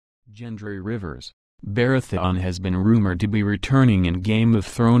Gendry Rivers. Baratheon has been rumored to be returning in Game of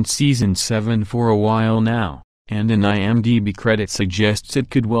Thrones Season 7 for a while now, and an IMDb credit suggests it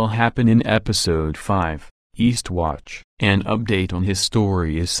could well happen in Episode 5, Eastwatch. An update on his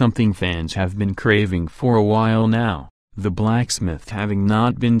story is something fans have been craving for a while now, the blacksmith having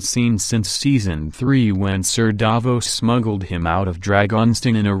not been seen since Season 3 when Sir Davos smuggled him out of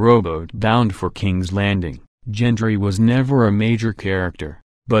Dragonstone in a rowboat bound for King's Landing. Gendry was never a major character,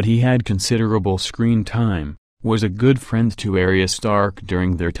 but he had considerable screen time, was a good friend to Arya Stark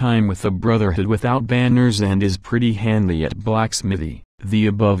during their time with the Brotherhood without banners, and is pretty handy at blacksmithy. The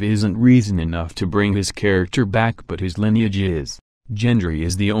above isn't reason enough to bring his character back, but his lineage is. Gendry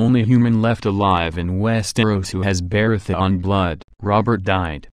is the only human left alive in Westeros who has Baratheon blood. Robert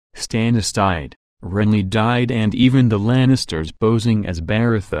died, Stannis died, Renly died, and even the Lannisters posing as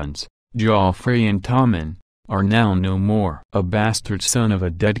Baratheons, Joffrey and Tommen, are now no more. A bastard son of a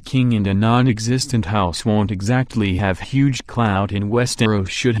dead king and a non-existent house won't exactly have huge clout in Westeros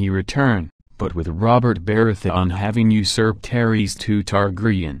should he return, but with Robert Baratheon having usurped Aerys II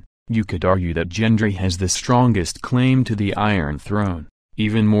Targaryen, you could argue that Gendry has the strongest claim to the Iron Throne,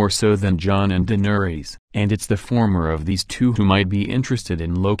 even more so than Jon and Daenerys, and it's the former of these two who might be interested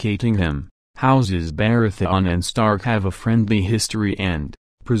in locating him. Houses Baratheon and Stark have a friendly history, and,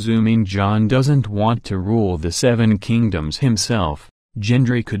 presuming Jon doesn't want to rule the Seven Kingdoms himself,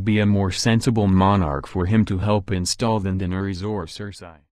 Gendry could be a more sensible monarch for him to help install than Daenerys or Cersei.